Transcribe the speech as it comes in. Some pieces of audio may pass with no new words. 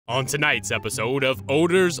on tonight's episode of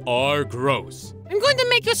Odors Are Gross. I'm going to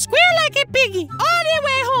make you squeal like a piggy all the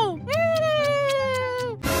way home.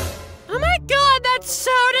 Oh my god, that's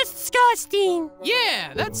so disgusting.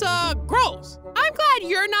 Yeah, that's, gross. I'm glad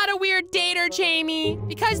you're not a weird dater, Jamie,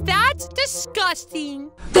 because that's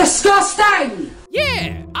disgusting. Disgusting!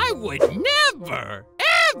 Yeah, I would never,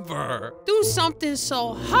 ever do something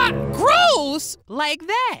so hot, gross like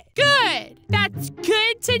that. Good. That's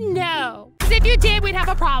good to know. Because if you did, we'd have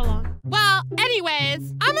a problem. Well,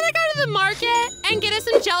 anyways, I'm gonna go to the market and get us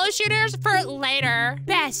some Jello shooters for later,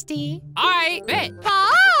 bestie. All right, bet.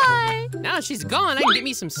 Bye. Now that she's gone, I can get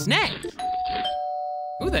me some snacks.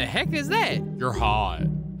 Who the heck is that? You're hot.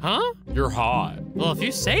 Huh? You're hot. Well, if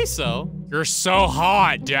you say so. You're so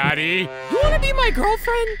hot, Daddy. You wanna be my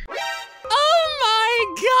girlfriend? Oh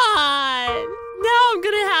my god. Now I'm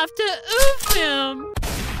gonna have to oof him.